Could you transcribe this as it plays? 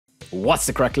What's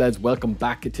the crack, lads? Welcome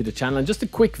back to the channel, and just a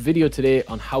quick video today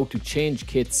on how to change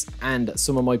kits and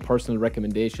some of my personal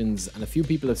recommendations, and a few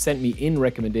people have sent me in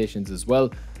recommendations as well,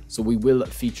 so we will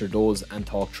feature those and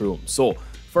talk through them. So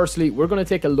firstly, we're going to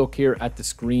take a look here at the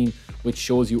screen which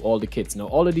shows you all the kits. Now,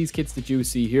 all of these kits that you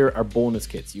see here are bonus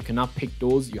kits. You cannot pick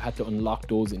those. You had to unlock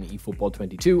those in eFootball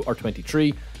 22 or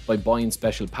 23 by buying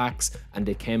special packs, and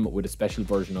they came with a special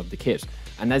version of the kit.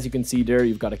 And as you can see there,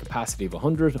 you've got a capacity of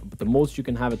 100, but the most you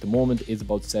can have at the moment is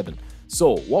about 7.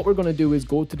 So what we're going to do is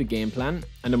go to the game plan,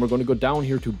 and then we're going to go down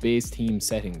here to base team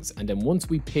settings. And then once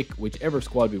we pick whichever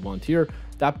squad we want here,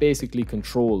 that basically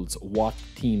controls what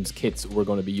team's kits we're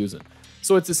going to be using.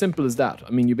 So it's as simple as that.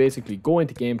 I mean, you basically go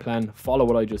into game plan, follow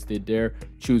what I just did there,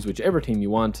 choose whichever team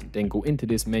you want, then go into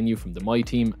this menu from the My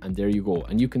Team, and there you go.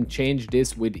 And you can change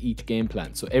this with each game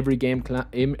plan. So every game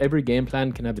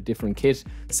plan can have a different kit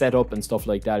set up and stuff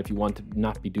like that if you want to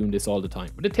not be doing this all the time.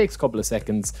 But it takes a couple of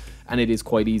seconds, and it is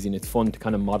quite easy, and it's fun to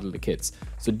kind of model the kits.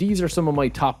 So these are some of my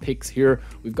top picks here.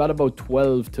 We've got about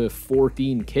 12 to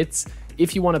 14 kits.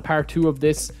 If you want a part 2 of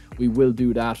this, we will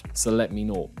do that, so let me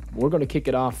know. We're going to kick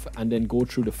it off and then go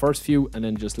through the first few and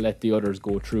then just let the others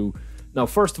go through. Now,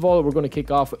 first of all, we're going to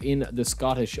kick off in the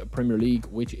Scottish Premier League,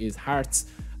 which is Hearts.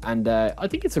 And I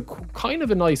think it's a kind of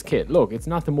a nice kit. Look, it's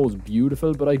not the most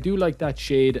beautiful, but I do like that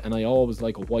shade, and I always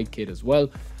like a white kit as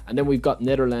well. And then we've got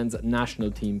Netherlands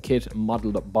national team kit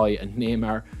modeled by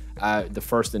Neymar, the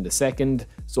first and the second.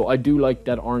 So I do like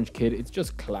that orange kit. It's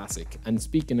just classic. And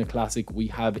speaking of classic, we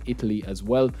have Italy as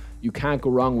well. You can't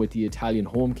go wrong with the Italian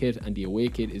home kit, and the away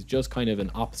kit is just kind of an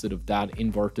opposite of that,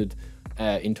 inverted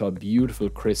into a beautiful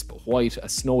crisp white. A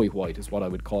snowy white is what I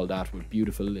would call that, with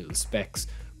beautiful little specks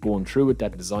going through it.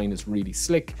 That design is really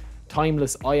slick.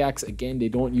 Timeless Ajax, again, they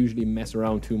don't usually mess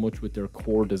around too much with their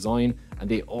core design, and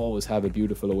they always have a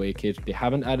beautiful away kit. They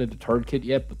haven't added a third kit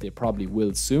yet, but they probably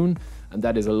will soon, and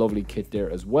that is a lovely kit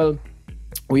there as well.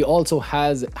 We also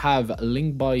have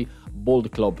Lingby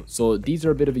Bold Club, so these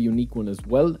are a bit of a unique one as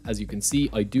well. As you can see,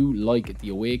 I do like the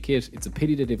away kit. It's a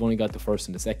pity that they've only got the first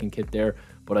and the second kit there,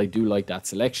 but I do like that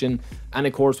selection. And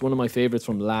of course, one of my favorites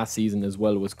from last season as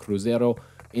well was Cruzeiro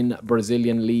in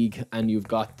Brazilian League, and you've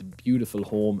got the beautiful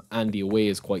home, and the away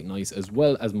is quite nice as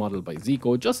well, as modeled by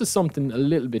Zico, just as something a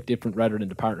little bit different rather than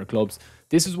the partner clubs.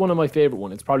 This is one of my favorite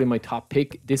ones. It's probably my top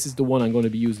pick. This is the one I'm going to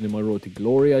be using in my road to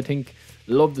glory, I think.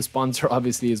 Love the sponsor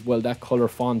obviously as well. That color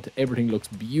font, everything looks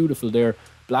beautiful there,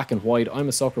 black and white. I'm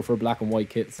a sucker for black and white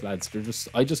kits, lads.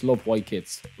 I just love white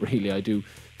kits, really I do.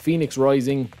 Phoenix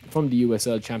Rising from the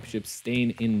USL Championship,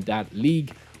 staying in that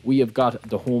league. We have got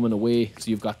the home and away, so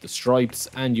you've got the stripes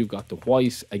and you've got the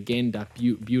white. Again, that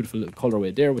beautiful little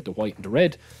colorway there with the white and the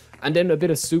red. And then a bit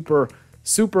of super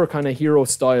kind of hero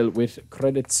style with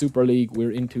Credit Super League. We're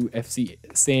into FC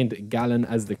St. Gallen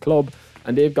as the club,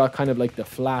 and they've got kind of like the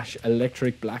Flash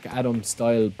electric Black Adam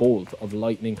style bolt of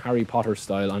lightning, Harry Potter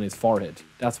style, on his forehead.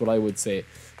 That's what I would say.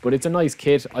 But it's a nice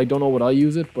kit. I don't know what I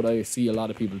use it, but I see a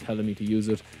lot of people telling me to use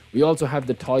it. We also have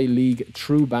the Thai League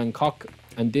True Bangkok,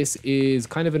 and this is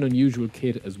kind of an unusual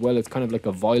kit as well. It's kind of like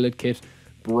a violet kit,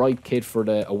 bright kit for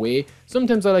the away.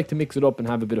 Sometimes I like to mix it up and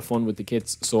have a bit of fun with the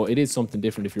kits, so it is something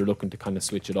different if you're looking to kind of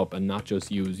switch it up and not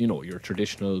just use, you know, your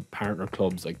traditional partner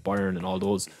clubs like Bayern and all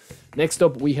those. Next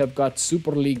up, we have got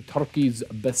Super League Turkey's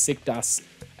Besiktas.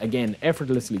 Again,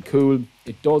 effortlessly cool.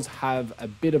 It does have a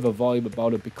bit of a vibe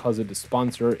about it because of the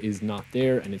sponsor is not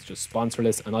there, and it's just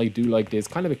sponsorless, and I do like this.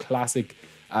 Kind of a classic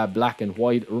black and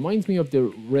white. It reminds me of the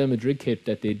Real Madrid kit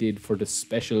that they did for the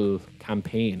special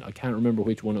campaign. I can't remember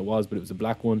which one it was, but it was a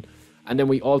black one. And then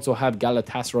we also have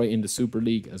Galatasaray in the Super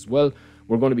League as well.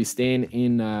 We're going to be staying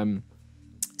in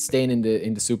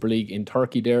the Super League in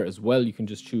Turkey there as well. You can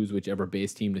just choose whichever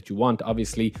base team that you want,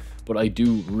 obviously, but I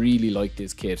do really like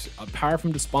this kit. Apart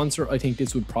from the sponsor, I think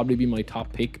this would probably be my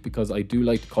top pick because I do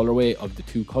like the colorway of the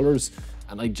two colors,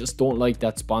 and I just don't like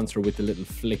that sponsor with the little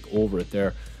flick over it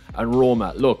there. And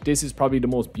Roma, look, this is probably the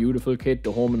most beautiful kit,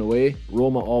 the home and away.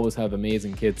 Roma always have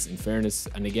amazing kits, in fairness,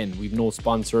 and again, we've no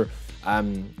sponsor.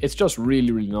 It's just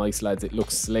really, really nice, lads. It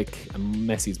looks slick, and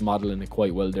Messi's modeling it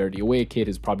quite well there. The away kit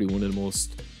is probably one of the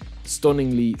most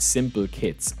stunningly simple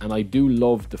kits, and I do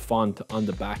love the font on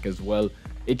the back as well.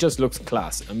 It just looks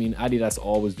class. I mean, Adidas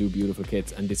always do beautiful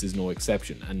kits, and this is no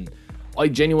exception. And I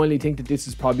genuinely think that this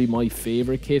is probably my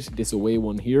favorite kit, this away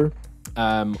one here.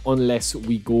 Unless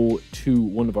we go to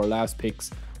one of our last picks,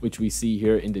 which we see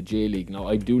here in the J League. Now,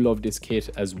 I do love this kit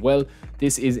as well.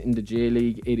 This is in the J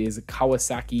League. It is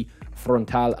Kawasaki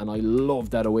Frontal, and I love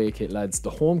that away kit, lads. The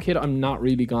home kit I'm not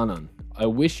really gone on. I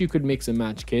wish you could mix and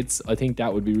match kits. I think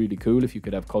that would be really cool if you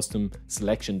could have custom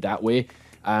selection that way.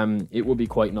 It would be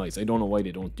quite nice. I don't know why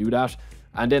they don't do that.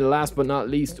 And then last but not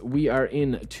least, we are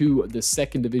into the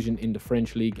second division in the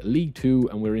French League, League 2,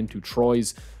 and we're into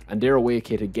Troyes and their away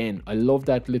kit again. I love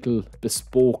that little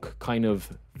bespoke kind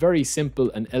of very simple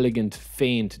and elegant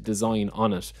faint design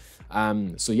on it.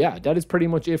 So yeah, that is pretty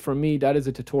much it from me. That is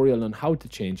a tutorial on how to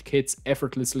change kits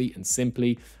effortlessly and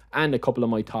simply, and a couple of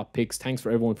my top picks. Thanks for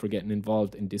everyone for getting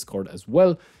involved in Discord as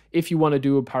well. If you want to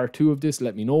do a part 2 of this,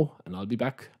 let me know and I'll be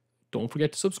back. Don't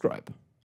forget to subscribe.